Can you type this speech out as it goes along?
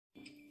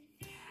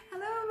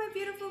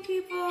beautiful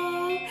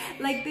people.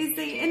 Like they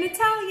say in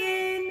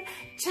Italian,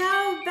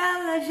 ciao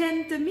bella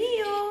gente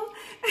mio.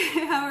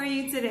 How are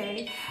you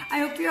today? I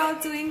hope you're all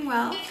doing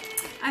well.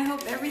 I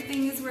hope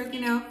everything is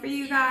working out for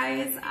you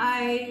guys.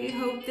 I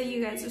hope that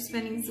you guys are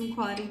spending some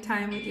quality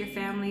time with your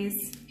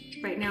families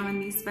right now in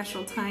these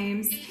special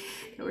times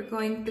that we're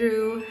going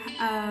through.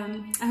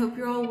 I hope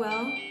you're all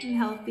well and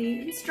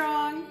healthy and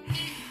strong.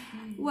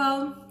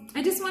 Well,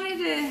 I just wanted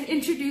to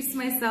introduce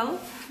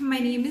myself. My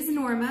name is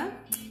Norma,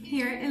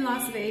 here in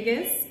Las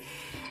Vegas.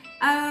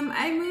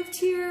 I moved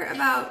here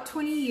about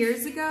 20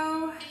 years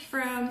ago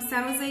from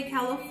San Jose,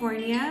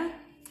 California.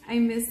 I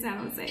miss San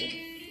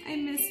Jose. I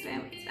miss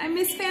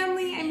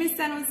family. I miss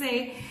San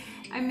Jose.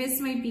 I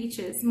miss my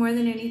beaches more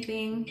than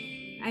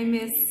anything. I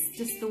miss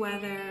just the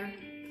weather,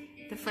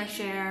 the fresh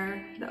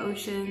air, the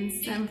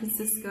oceans, San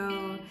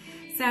Francisco,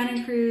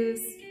 Santa Cruz,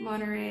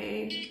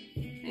 Monterey.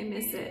 I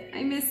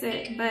miss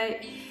it,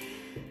 but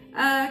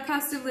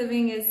cost of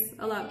living is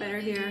a lot better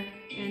here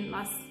in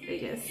Las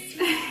Vegas.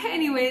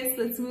 Anyways,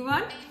 let's move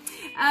on.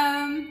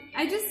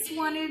 I just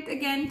wanted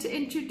again to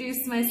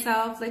introduce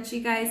myself, let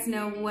you guys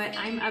know what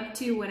I'm up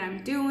to, what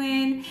I'm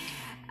doing.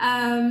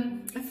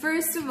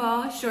 First of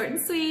all, short and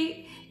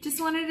sweet, just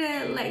wanted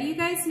to let you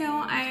guys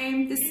know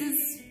this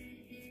is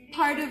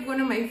part of one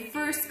of my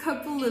first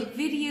couple of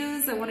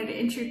videos. I wanted to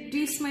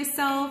introduce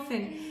myself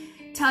and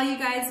tell you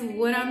guys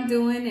what I'm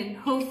doing, and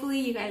hopefully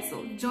you guys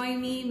will join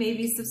me,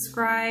 maybe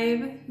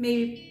subscribe,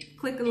 maybe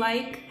click a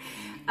like.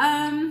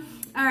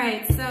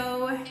 Alright,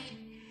 so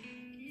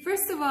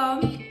first of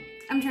all,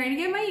 I'm trying to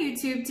get my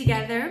YouTube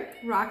together,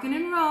 rocking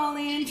and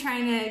rolling,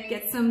 trying to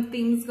get some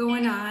things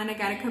going on. I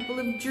got a couple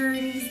of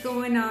journeys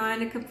going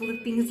on, a couple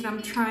of things that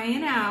I'm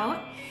trying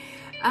out.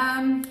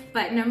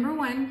 But number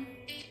one,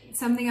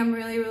 something I'm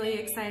really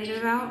excited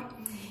about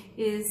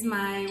is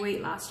my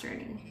weight loss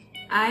journey.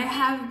 I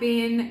have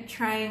been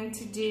trying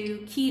to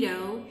do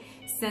keto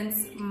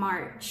since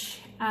March.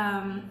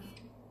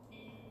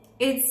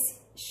 It's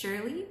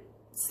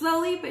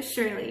slowly but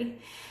surely.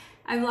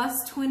 I've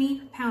lost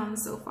 20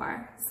 pounds so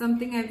far,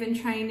 something I've been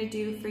trying to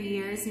do for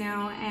years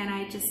now, and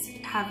I just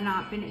have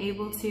not been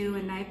able to,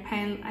 and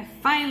I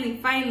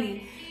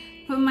finally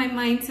put my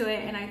mind to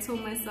it, and I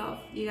told myself,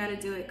 you gotta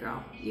do it,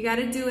 girl. You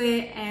gotta do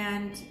it,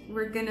 and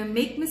we're gonna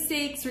make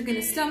mistakes, we're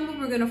gonna stumble,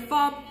 we're gonna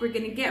fall, but we're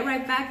gonna get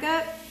right back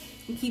up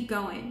and keep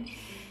going.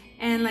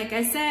 And like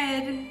I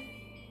said,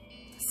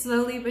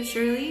 slowly but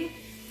surely,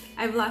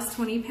 I've lost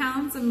 20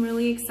 pounds. I'm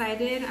really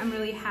excited. I'm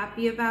really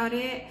happy about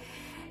it.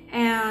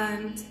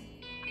 And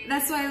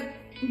that's why,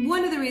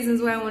 one of the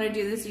reasons why I want to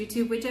do this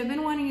YouTube, which I've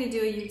been wanting to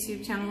do a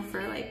YouTube channel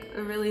for like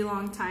a really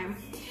long time.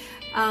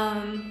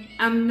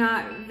 I'm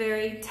not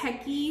very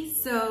techie,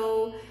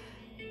 so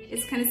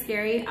it's kind of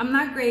scary. I'm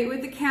not great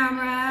with the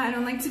camera. I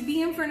don't like to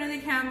be in front of the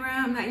camera.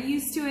 I'm not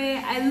used to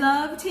it. I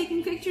love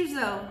taking pictures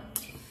though.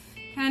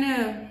 Kind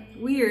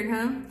of weird,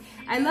 huh?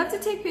 I love to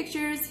take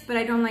pictures, but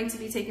I don't like to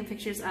be taken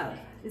pictures of.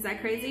 Is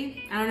that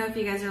crazy? I don't know if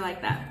you guys are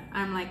like that.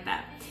 I'm like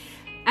that.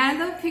 I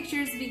love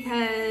pictures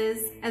because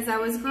as I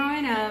was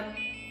growing up,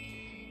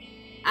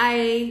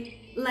 I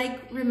like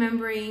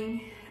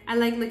remembering, I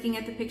like looking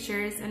at the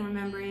pictures and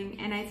remembering,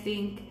 and I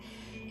think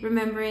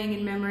remembering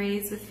and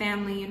memories with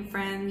family and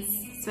friends,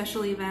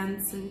 special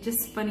events, and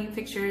just funny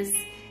pictures,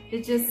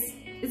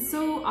 it's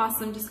so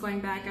awesome just going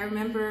back. I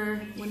remember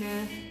when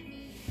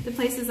the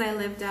places I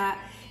lived at,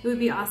 it would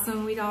be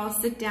awesome. We'd all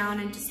sit down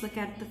and just look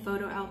at the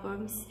photo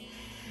albums.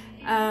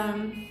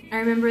 I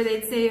remember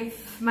they'd say,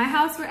 if my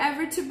house were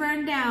ever to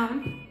burn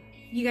down,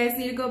 you guys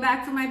need to go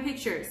back for my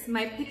pictures,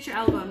 my picture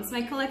albums,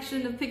 my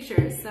collection of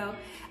pictures. So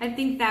I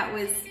think that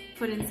was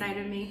put inside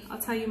of me.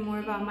 I'll tell you more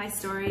about my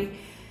story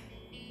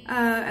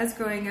as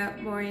growing up,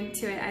 more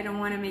into it. I don't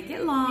want to make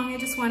it long. I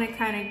just want to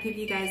kind of give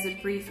you guys a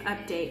brief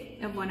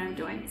update of what I'm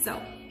doing.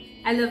 So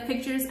I love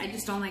pictures. I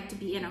just don't like to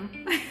be in them.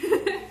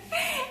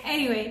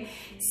 Anyway,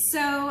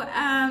 so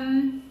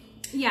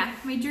yeah,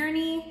 my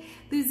journey,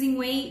 losing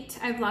weight.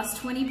 I've lost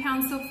 20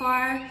 pounds so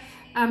far.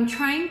 I'm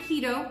trying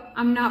keto.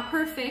 I'm not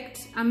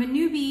perfect. I'm a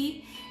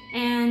newbie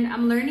and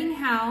I'm learning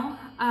how.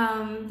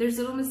 There's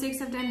little mistakes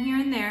I've done here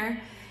and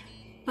there,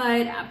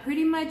 but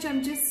pretty much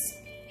I'm just,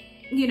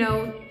 you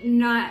know,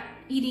 not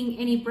eating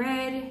any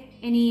bread,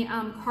 any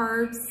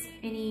carbs,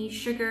 any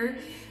sugar,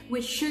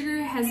 which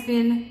sugar has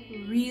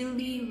been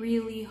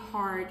really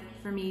hard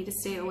for me to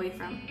stay away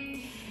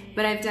from.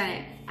 But I've done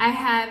it. I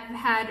have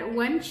had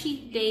one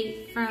cheat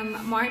day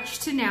from March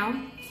to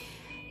now.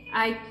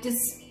 I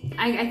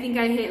think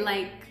I hit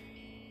like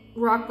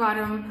rock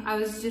bottom. I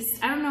was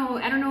just, I don't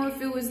know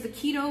if it was the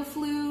keto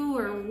flu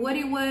or what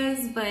it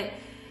was, but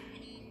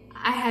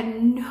I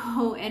had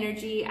no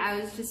energy. I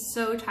was just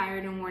so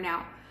tired and worn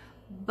out.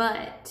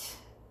 But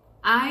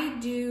I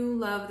do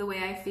love the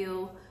way I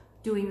feel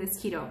doing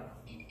this keto.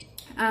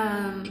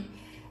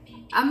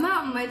 I'm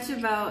not much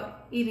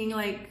about eating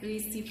like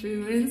greasy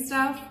food and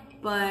stuff,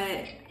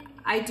 but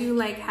I do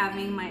like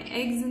having my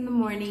eggs in the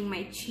morning,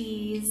 my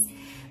cheese,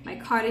 my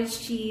cottage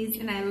cheese,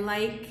 and I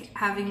like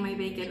having my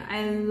bacon.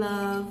 I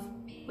love,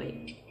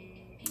 wait,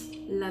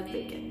 love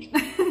bacon.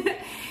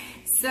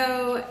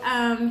 So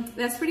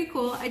that's pretty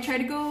cool. I try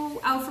to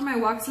go out for my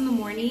walks in the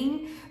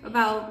morning,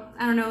 about,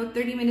 I don't know,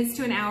 30 minutes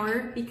to an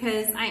hour,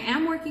 because I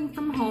am working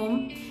from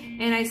home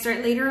and I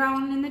start later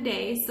on in the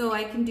day, so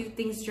I can do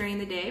things during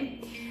the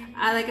day.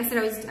 Like I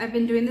said, I've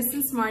been doing this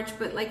since March,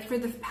 but like for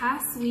the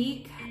past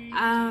week,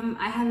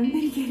 I haven't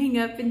been getting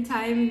up in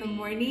time in the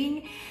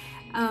morning.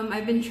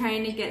 I've been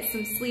trying to get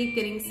some sleep,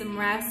 getting some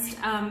rest,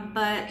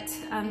 but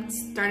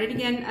started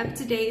again up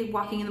to date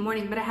walking in the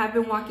morning, but I have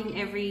been walking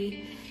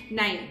every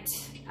night.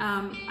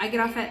 I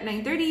get off at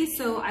 9:30,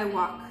 so I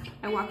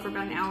walk for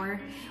about an hour.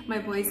 My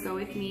boys go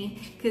with me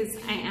because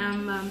I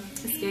am a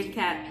scared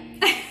cat.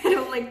 I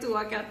don't like to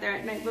walk out there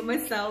at night by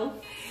myself.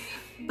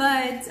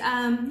 But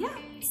yeah,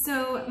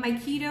 so my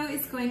keto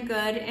is going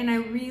good, and I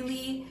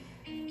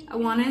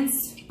want to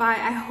inspire.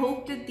 I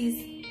hope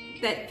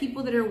that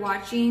people that are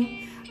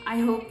watching, I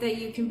hope that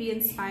you can be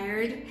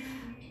inspired.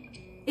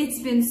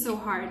 It's been so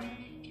hard.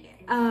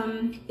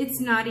 It's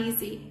not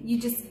easy. You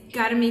just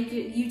gotta make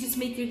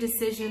your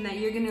decision that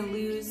you're gonna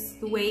lose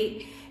the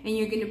weight and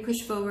you're gonna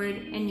push forward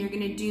and you're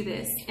gonna do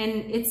this. And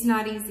it's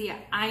not easy.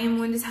 I am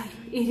one to tell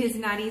you, it is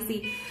not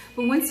easy.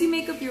 But once you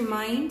make up your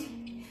mind,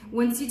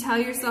 once you tell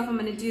yourself, I'm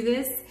gonna do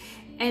this,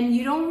 and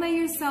you don't let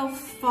yourself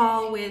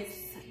fall with,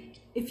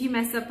 if you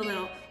mess up a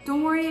little,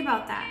 don't worry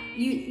about that.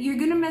 You're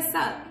gonna mess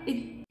up.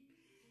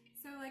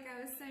 So like I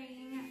was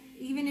saying,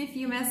 even if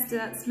you mess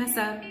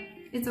up,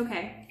 it's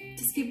okay.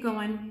 Just keep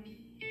going.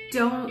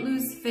 Don't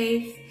lose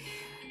faith.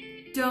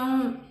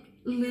 Don't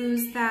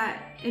lose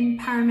that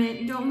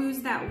empowerment. Don't lose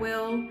that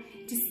will.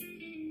 Just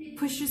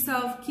push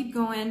yourself, keep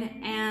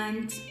going,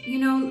 and, you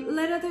know,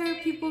 let other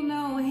people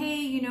know, hey,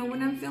 you know,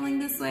 when I'm feeling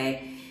this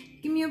way,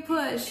 give me a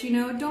push, you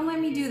know, don't let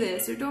me do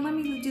this, or don't let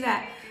me do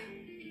that.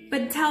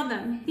 But tell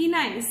them, be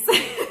nice.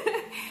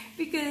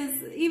 Because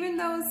even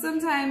though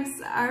sometimes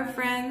our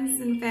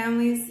friends and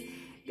families,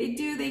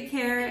 they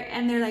care,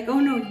 and they're like, oh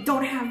no, you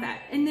don't have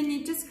that. And then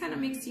it just kind of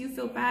makes you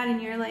feel bad,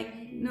 and you're like,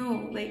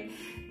 no, like,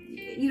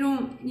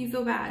 you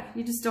feel bad.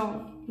 You just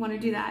don't want to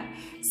do that.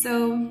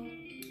 So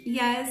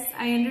yes,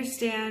 I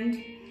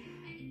understand.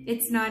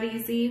 It's not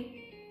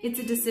easy. It's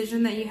a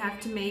decision that you have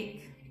to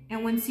make.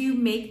 And once you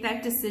make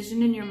that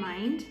decision in your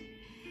mind,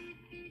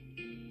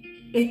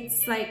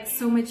 it's like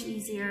so much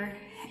easier.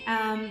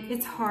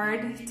 It's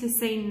hard to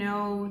say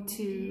no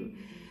to,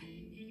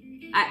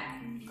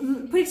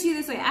 put it to you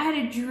this way, I had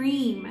a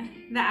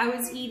dream that I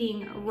was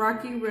eating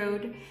Rocky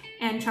Road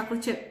and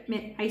chocolate chip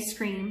mint ice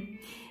cream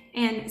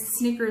and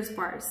Snickers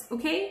bars,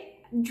 okay?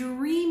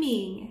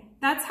 Dreaming.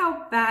 That's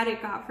how bad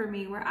it got for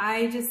me, where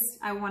I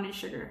wanted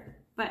sugar.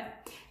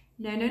 But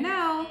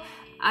no,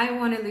 I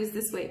want to lose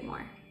this weight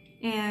more.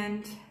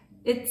 And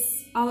it's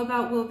all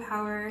about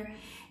willpower.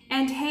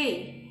 And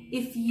hey,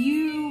 if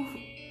you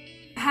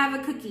have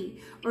a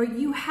cookie, or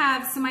you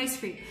have some ice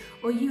cream,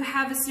 or you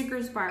have a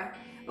Snickers bar,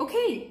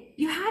 okay,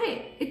 you had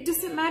it. It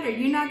doesn't matter.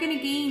 You're not going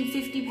to gain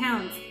 50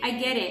 pounds. I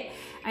get it.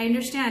 I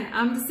understand.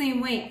 I'm the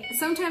same way.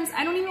 Sometimes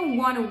I don't even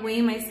want to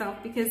weigh myself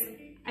because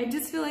I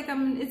just feel like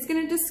it's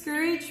going to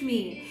discourage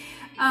me.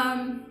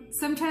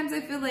 Sometimes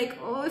I feel like,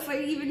 oh, if I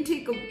even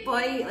take a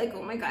bite, like,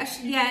 oh my gosh,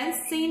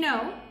 yes, say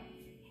no.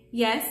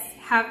 Yes,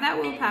 have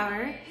that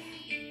willpower.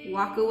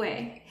 Walk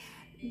away.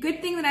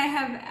 Good thing that I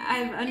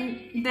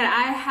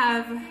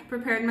have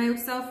prepared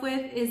myself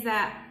with is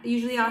that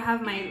usually I'll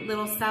have my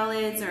little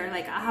salads, or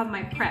like I'll have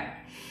my prep,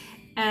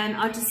 and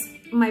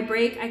my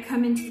break, I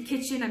come into the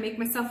kitchen, I make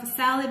myself a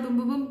salad, boom,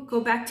 boom, boom, go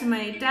back to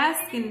my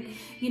desk, and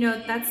you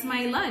know, that's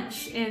my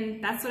lunch,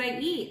 and that's what I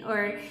eat.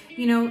 Or,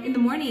 you know, in the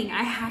morning,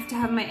 I have to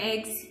have my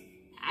eggs.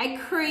 I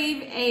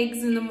crave eggs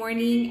in the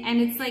morning, and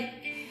it's like,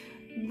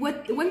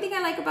 one thing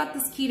I like about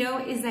this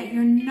keto is that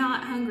you're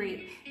not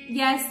hungry.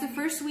 Yes, the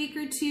first week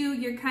or two,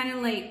 you're kind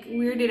of like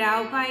weirded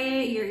out by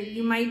it.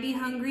 You might be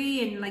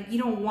hungry, and like you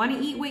don't want to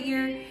eat what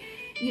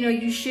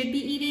you should be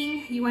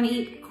eating. You want to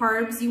eat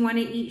carbs, you want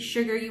to eat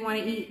sugar, you want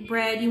to eat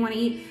bread, you want to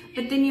eat,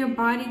 but then your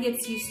body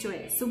gets used to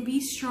it. So be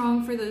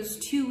strong for those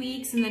 2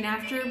 weeks, and then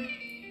after,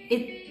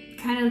 it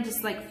kind of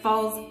just like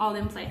falls all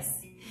in place.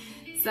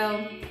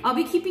 So I'll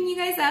be keeping you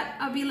guys up.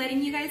 I'll be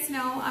letting you guys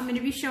know. I'm going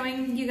to be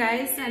showing you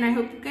guys, and I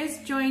hope you guys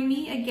join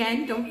me.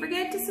 Again, don't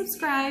forget to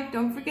subscribe.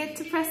 Don't forget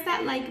to press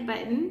that like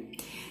button.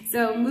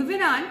 So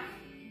moving on.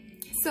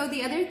 So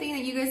the other thing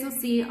that you guys will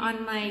see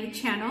on my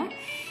channel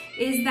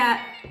is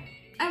that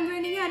I'm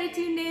learning how to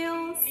do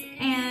nails,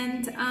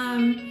 and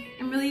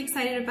I'm really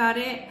excited about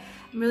it.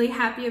 I'm really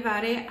happy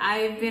about it.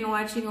 I've been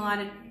watching a lot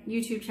of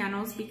YouTube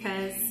channels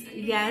because,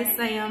 yes,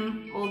 I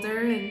am older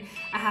and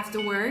I have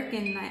to work,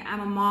 and I'm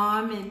a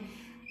mom, and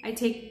I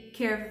take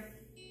care of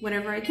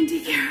whatever I can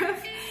take care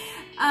of.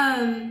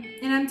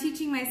 And I'm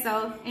teaching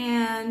myself,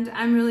 and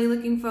I'm really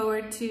looking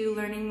forward to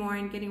learning more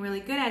and getting really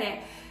good at it.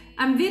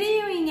 I'm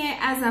videoing it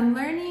as I'm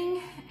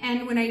learning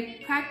and when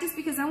I practice,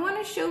 because I want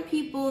to show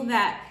people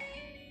that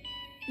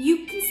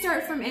you can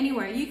start from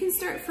anywhere. You can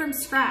start from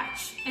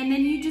scratch, and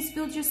then you just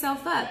build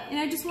yourself up. And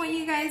I just want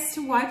you guys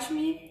to watch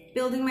me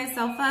building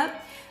myself up.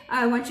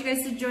 I want you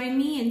guys to join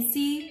me and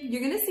see.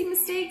 You're gonna see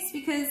mistakes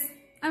because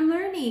I'm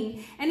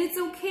learning, and it's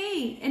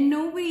okay. And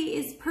nobody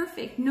is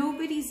perfect.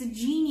 Nobody's a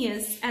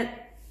genius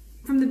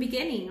from the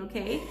beginning,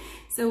 okay?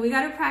 So we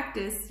gotta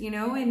practice, you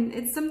know, and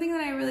it's something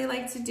that I really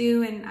like to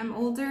do, and I'm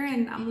older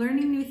and I'm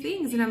learning new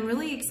things and I'm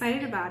really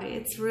excited about it.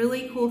 It's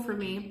really cool for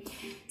me.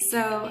 So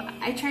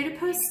I try to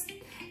post,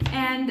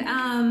 and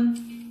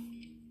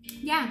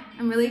yeah,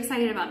 I'm really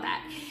excited about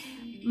that.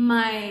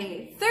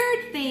 My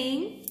third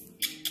thing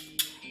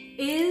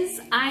is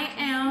I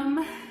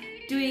am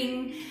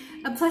doing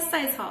a plus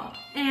size haul,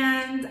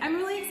 and I'm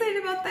really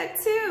excited about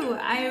that too.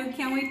 I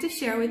can't wait to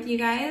share with you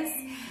guys.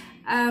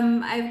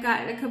 I've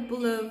got a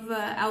couple of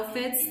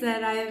outfits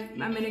that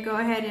I'm gonna go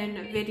ahead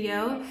and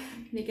video.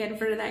 I'm gonna get in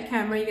front of that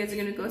camera. You guys are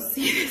gonna go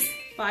see this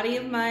body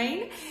of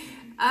mine,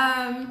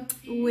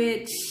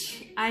 which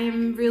I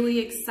am really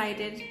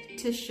excited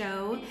to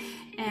show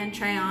and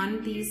try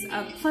on these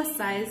plus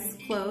size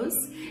clothes.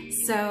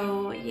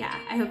 So yeah,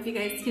 I hope you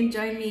guys can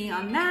join me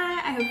on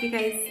that. I hope you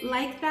guys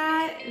like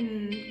that,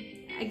 and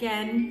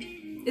again,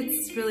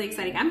 it's really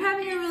exciting. I'm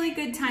having a really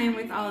good time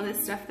with all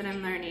this stuff that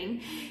I'm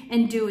learning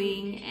and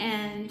doing,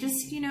 and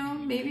just, you know,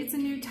 maybe it's a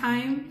new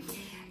time,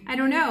 I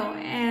don't know.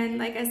 And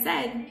like I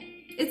said,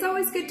 it's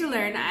always good to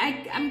learn.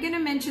 I'm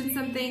gonna mention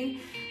something.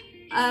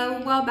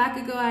 A while back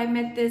ago, I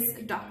met this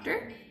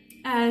doctor.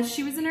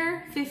 She was in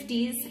her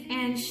 50s,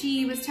 and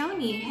she was telling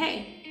me,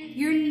 hey,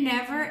 you're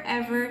never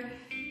ever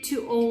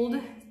too old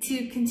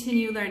to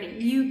continue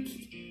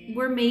learning.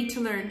 We're made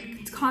to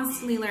learn, to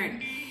constantly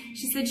learn.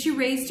 She said she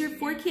raised her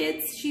 4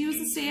 kids. She was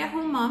a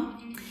stay-at-home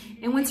mom.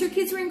 And once her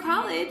kids were in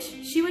college,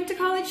 she went to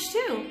college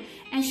too.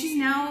 And she's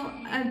now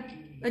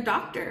a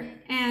doctor.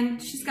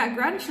 And she's got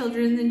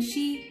grandchildren, and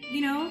she,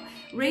 you know,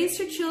 raised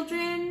her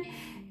children.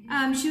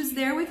 She was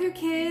there with her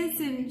kids,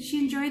 and she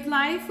enjoyed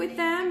life with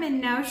them,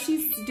 and now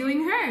she's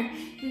doing her.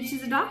 And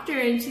she's a doctor,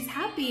 and she's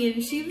happy,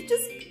 and she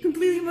just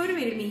completely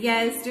motivated me.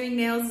 Yes, doing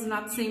nails is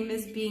not the same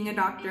as being a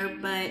doctor,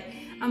 but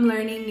I'm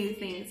learning new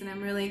things, and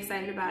I'm really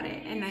excited about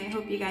it, and I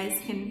hope you guys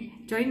can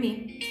join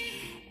me.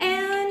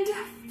 And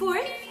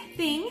fourth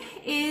thing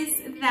is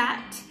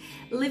that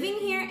living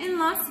here in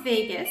Las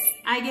Vegas,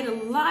 I get a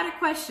lot of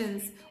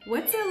questions.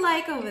 What's it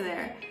like over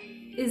there?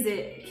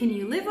 Can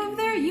you live over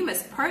there? You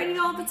must party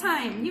all the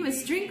time. You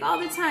must drink all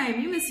the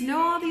time. You must know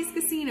all these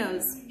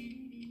casinos.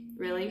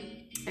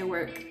 Really? I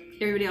work.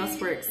 Everybody else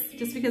works.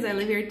 Just because I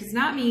live here does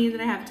not mean that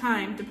I have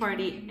time to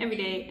party every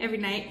day, every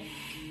night,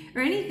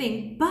 or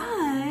anything.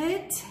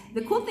 But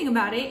the cool thing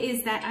about it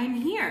is that I'm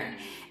here.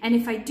 And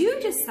if I do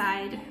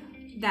decide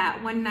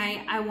that one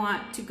night I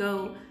want to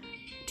go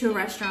to a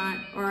restaurant,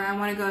 or I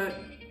want to go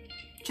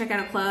check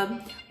out a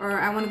club, or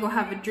I want to go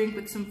have a drink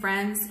with some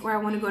friends, or I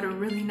want to go to a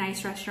really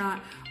nice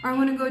restaurant, or I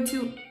want to go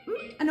to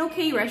an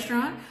okay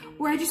restaurant,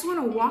 or I just want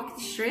to walk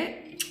the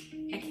strip,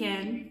 I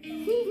can.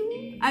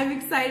 I'm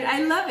excited.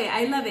 I love it.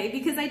 I love it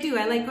because I do.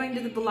 I like going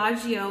to the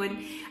Bellagio,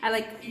 and I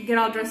like get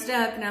all dressed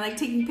up, and I like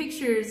taking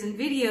pictures and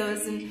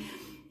videos, and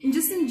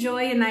just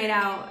enjoy a night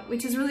out,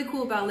 which is really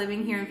cool about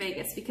living here in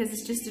Vegas because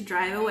it's just a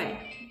drive away.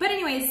 But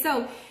anyway,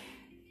 so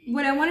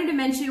what I wanted to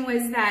mention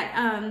was that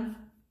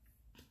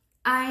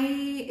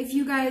if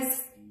you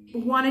guys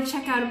want to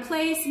check out a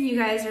place and you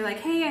guys are like,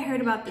 hey, I heard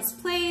about this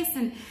place,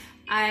 and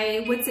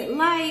what's it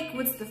like?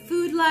 What's the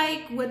food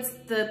like? What's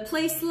the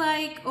place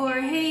like? Or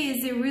hey,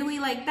 is it really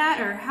like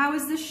that? Or how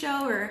is this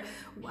show? Or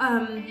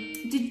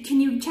can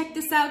you check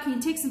this out? Can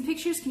you take some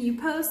pictures? Can you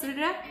post?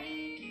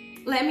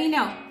 Let me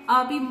know.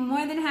 I'll be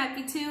more than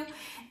happy to,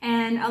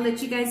 and I'll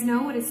let you guys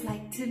know what it's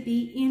like to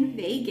be in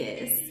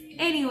Vegas.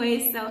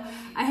 Anyway, so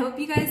I hope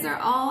you guys are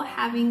all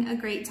having a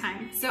great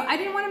time. So I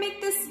didn't want to make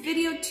this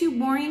video too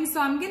boring, so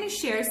I'm going to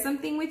share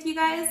something with you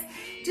guys.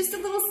 Just a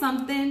little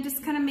something,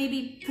 just kind of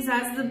maybe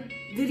pizzazz the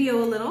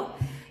video a little.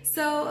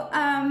 So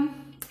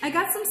I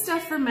got some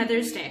stuff for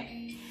Mother's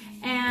Day,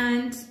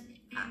 and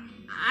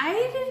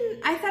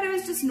I thought it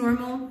was just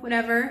normal,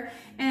 whatever,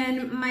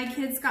 and my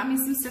kids got me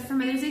some stuff for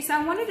Mother's Day, so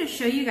I wanted to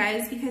show you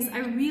guys because I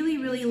really,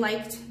 really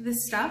liked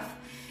this stuff.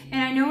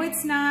 And I know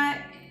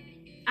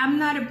I'm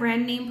not a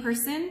brand name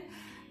person.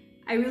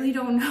 I really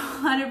don't know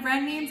a lot of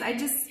brand names. I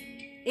just,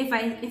 if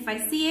I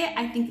see it,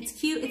 I think it's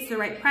cute, it's the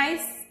right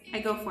price, I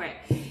go for it.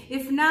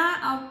 If not,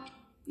 I'll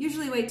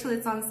usually wait till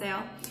it's on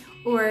sale,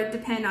 or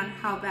depend on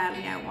how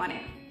badly I want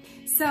it.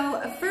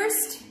 So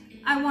first,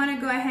 I want to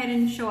go ahead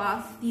and show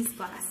off these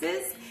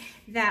glasses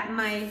that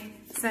my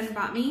son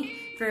bought me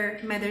for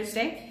Mother's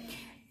Day.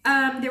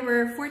 They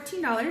were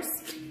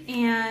 $14,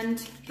 and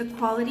the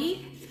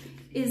quality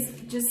is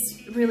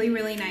just really,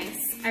 really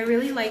nice. I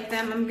really like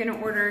them. I'm gonna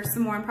order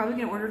some more. I'm probably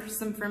gonna order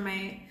some for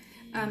my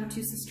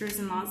 2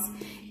 sisters-in-laws.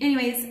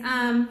 Anyways,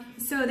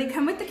 so they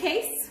come with the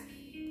case.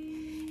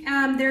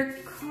 They're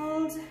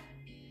called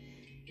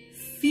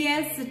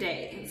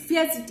Fiesty,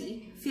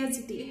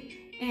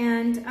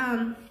 and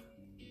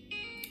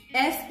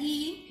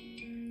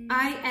F-E-I-S-E-D-Y.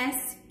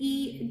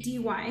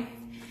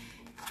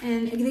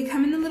 And they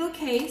come in the little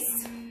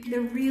case.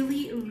 They're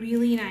really,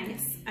 really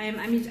nice.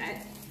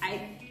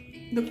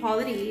 The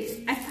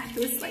quality, I thought it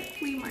was like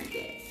flea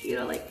market. You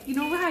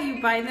know how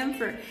you buy them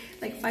for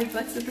like $5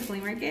 at the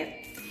flea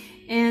market?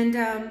 And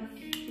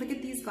look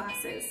at these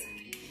glasses.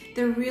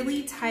 They're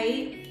really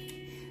tight.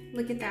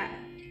 Look at that.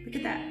 Look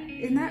at that.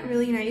 Isn't that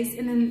really nice?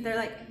 And then they're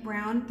like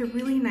brown. They're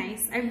really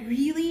nice.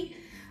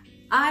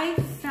 I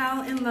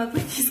fell in love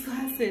with these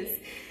glasses.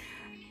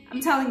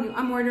 I'm telling you,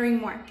 I'm ordering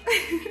more.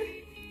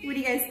 What do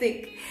you guys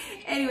think?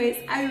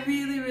 Anyways, I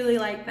really, really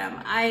like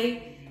them.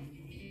 I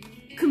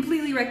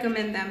completely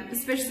recommend them,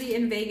 especially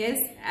in Vegas,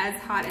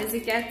 as hot as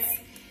it gets.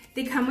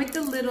 They come with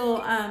the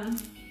little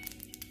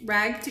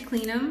rag to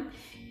clean them,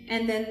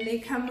 and then they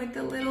come with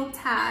the little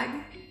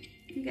tag.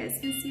 You guys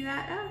can see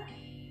that? Oh.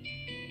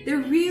 They're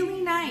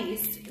really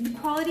nice. The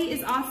quality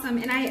is awesome,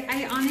 and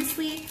I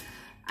honestly,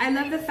 I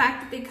love the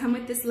fact that they come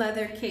with this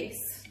leather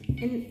case.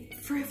 And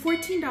for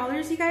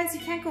 $14, you guys, you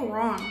can't go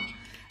wrong.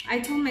 I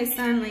told my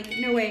son, like,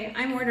 no way,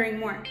 I'm ordering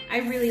more. I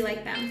really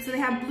like them. So they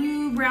have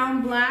blue,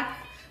 brown, black,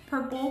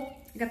 purple.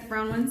 I got the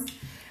brown ones.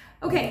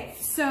 Okay,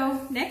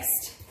 so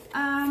next, put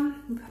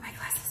my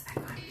glasses back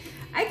on.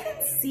 I can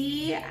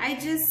see,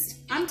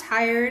 I'm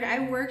tired. I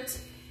worked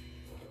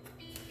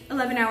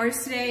 11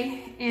 hours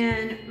today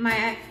and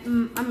my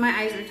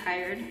eyes are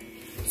tired.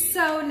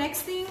 So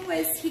next thing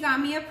was he got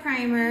me a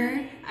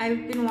primer.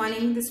 I've been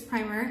wanting this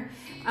primer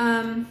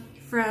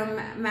from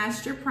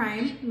Master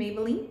Prime,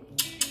 Maybelline.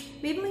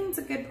 Maybelline's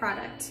a good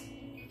product.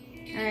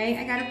 All right,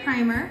 I got a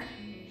primer.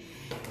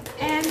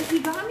 And he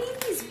got me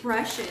these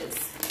brushes.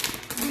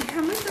 They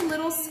come with the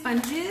little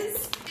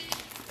sponges,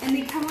 and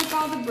they come with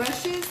all the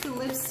brushes, the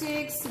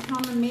lipsticks, to put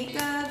on the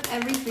makeup,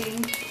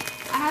 everything.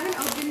 I haven't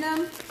opened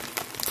them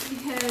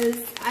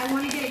because I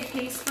want to get a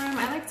case for them.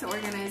 I like to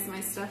organize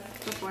my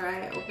stuff before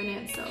I open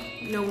it, so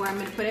I know where I'm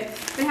going to put it.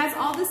 But it has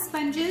all the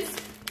sponges,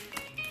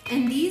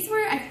 and these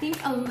were, I think,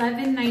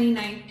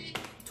 $11.99,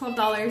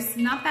 $12,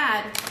 not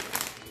bad.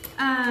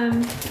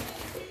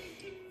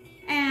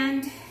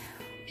 And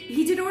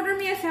he did order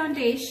me a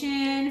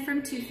foundation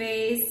from Too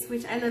Faced,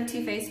 which I love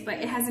Too Faced, but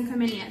it hasn't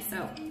come in yet,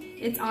 so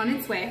it's on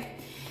its way.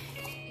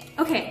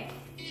 Okay,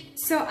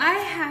 so I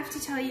have to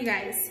tell you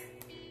guys,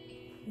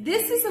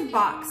 this is a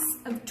box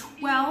of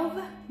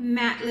 12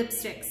 matte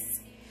lipsticks,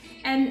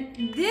 and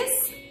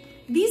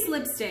these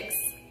lipsticks,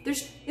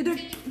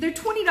 they're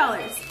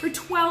 $20 for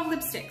 12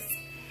 lipsticks.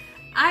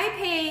 I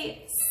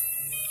pay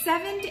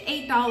 $7 to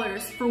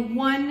 $8 for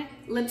one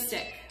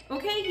lipstick.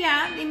 Okay,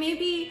 yeah, they may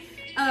be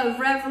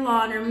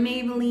Revlon or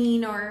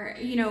Maybelline or,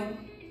 you know,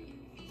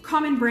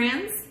 common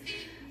brands,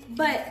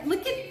 but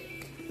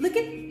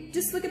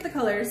just look at the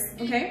colors,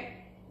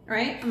 okay? All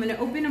right, I'm gonna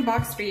open a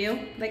box for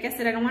you. Like I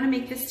said, I don't wanna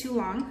make this too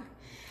long.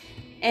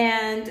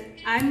 And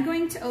I'm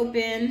going to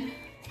open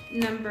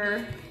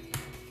number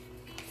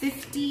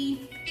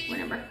 50, what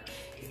number?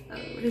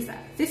 What is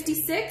that?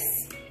 56.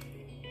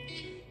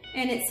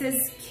 And it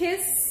says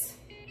Kiss.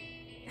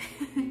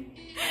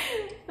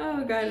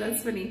 Oh God,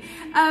 that's funny.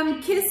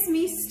 Kiss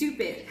Me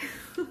Stupid.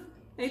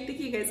 I think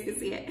you guys can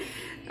see it.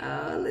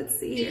 Let's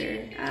see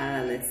here.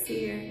 Let's see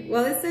here.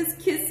 Well, it says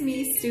Kiss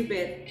Me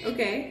Stupid.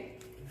 Okay.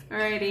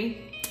 Alrighty.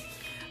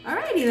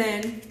 Alrighty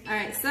then.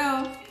 Alright, so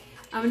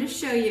I'm gonna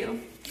show you.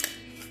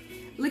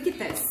 Look at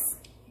this.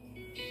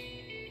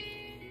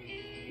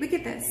 Look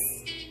at this.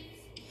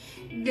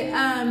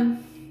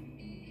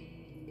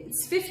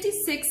 It's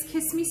 56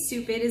 Kiss Me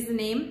Stupid is the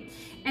name,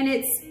 and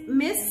it's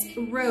Miss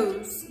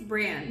Rose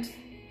brand.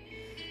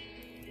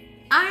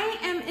 I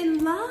am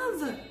in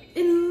love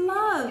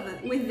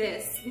with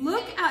this.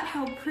 Look at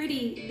how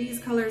pretty these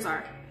colors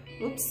are.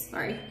 Oops,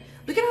 sorry.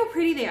 Look at how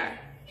pretty they are.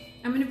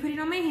 I'm gonna put it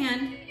on my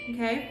hand,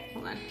 okay?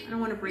 Hold on, I don't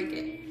wanna break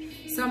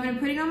it. So I'm gonna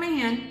put it on my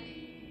hand.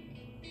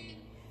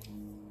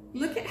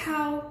 Look at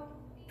how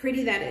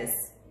pretty that is.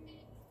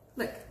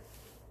 Look.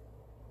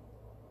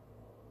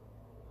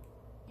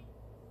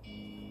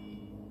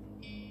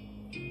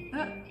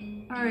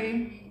 All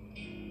right.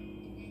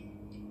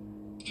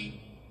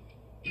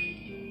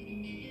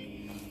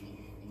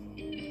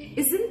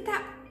 Isn't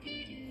that,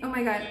 oh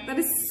my God, that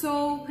is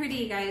so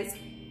pretty, guys.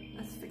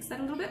 Let's fix that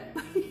a little bit.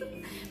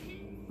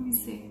 Let me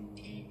see.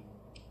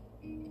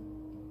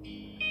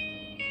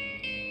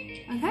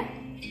 Okay.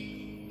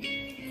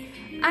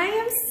 I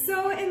am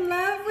so in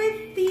love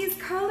with these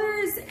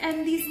colors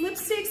and these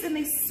lipsticks, and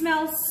they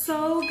smell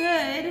so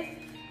good.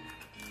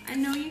 I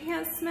know you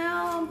can't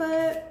smell,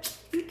 but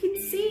you can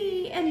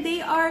see, and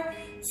they are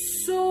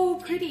so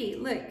pretty.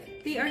 Look,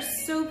 they are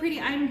so pretty.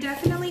 I'm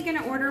definitely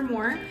gonna order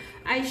more.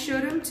 I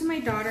showed them to my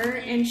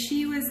daughter, and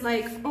she was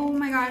like, oh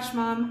my gosh,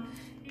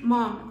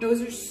 Mom, those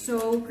are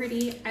so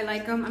pretty. I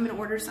like them. I'm gonna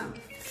order some.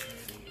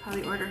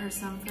 Probably order her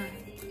some for,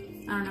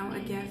 I don't know, a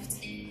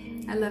gift.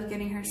 I love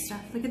getting her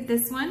stuff. Look at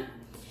this one.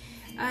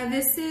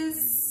 This is,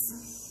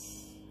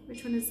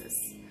 which one is this?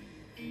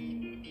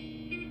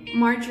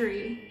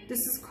 Marjorie. This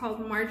is called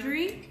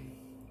Marjorie.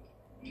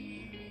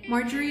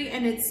 Marjorie,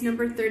 and it's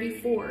number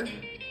 34.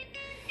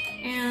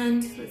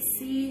 And let's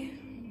see,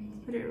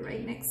 put it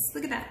right next.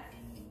 Look at that.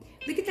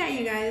 Look at that,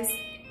 you guys.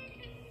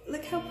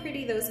 Look how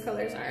pretty those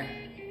colors are.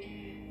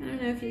 I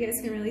don't know if you guys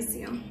can really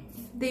see them.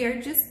 They are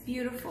just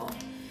beautiful.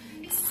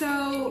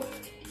 So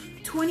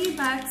 20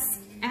 bucks,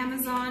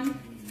 Amazon.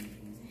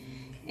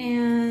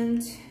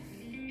 And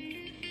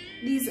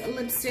These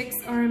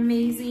lipsticks are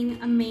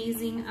amazing,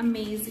 amazing,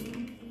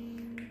 amazing.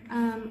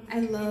 I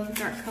love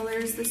dark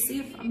colors. Let's see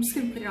if, I'm just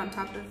gonna put it on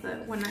top of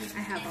the one I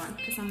have on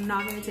because I'm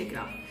not gonna take it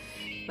off.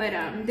 But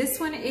this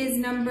one is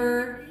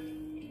number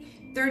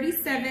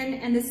 37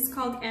 and this is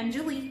called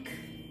Angelique.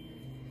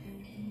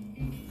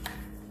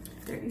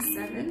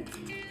 37,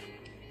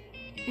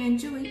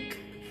 Angelique.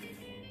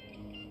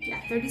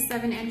 Yeah,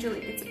 37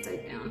 Angelique, it's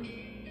upside down.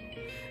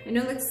 I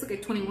know, let's look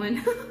at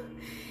 21.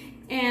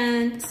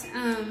 And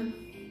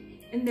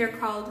they're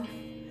called,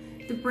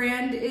 the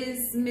brand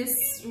is Miss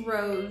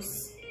Rose.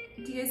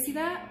 Do you guys see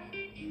that?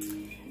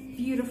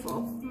 Beautiful.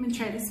 I'm gonna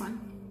try this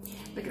one.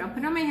 Look, I'll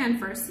put it on my hand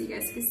first so you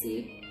guys can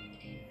see.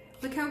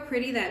 Look how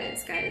pretty that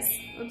is, guys.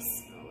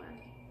 Oops, hold on.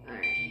 All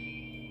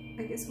right,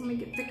 I guess we'll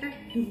make it thicker.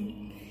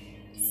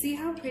 See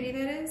how pretty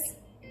that is?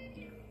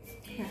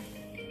 Here.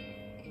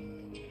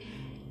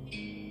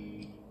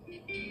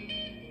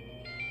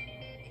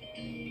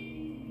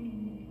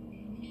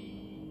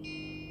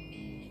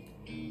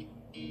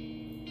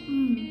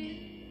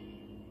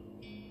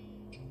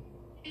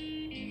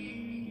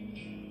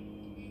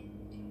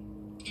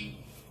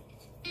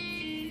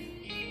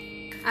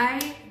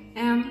 I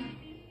am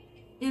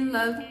in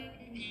love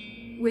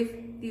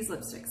with these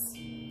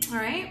lipsticks, all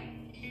right?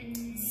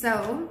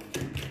 So,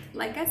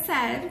 like I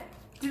said,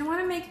 didn't want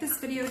to make this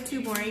video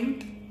too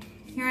boring.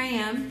 Here I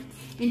am,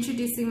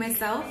 introducing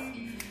myself.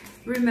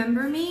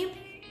 Remember me?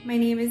 My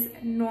name is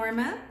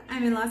Norma.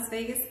 I'm in Las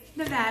Vegas,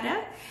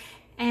 Nevada,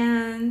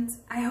 and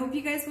I hope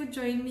you guys would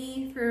join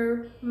me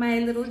for my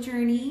little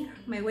journey,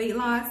 my weight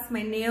loss,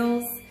 my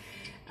nails,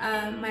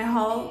 my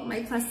haul,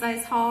 my plus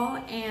size haul,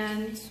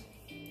 and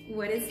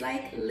what it's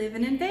like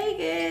living in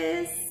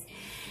Vegas.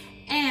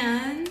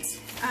 And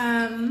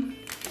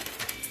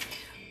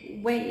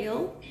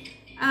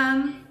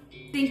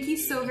thank you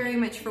so very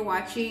much for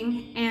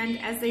watching, and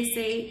as they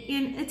say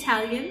in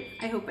Italian,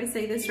 I hope I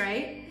say this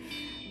right,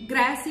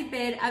 grazie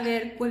per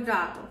aver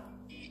guardato.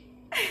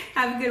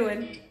 Have a good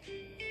one.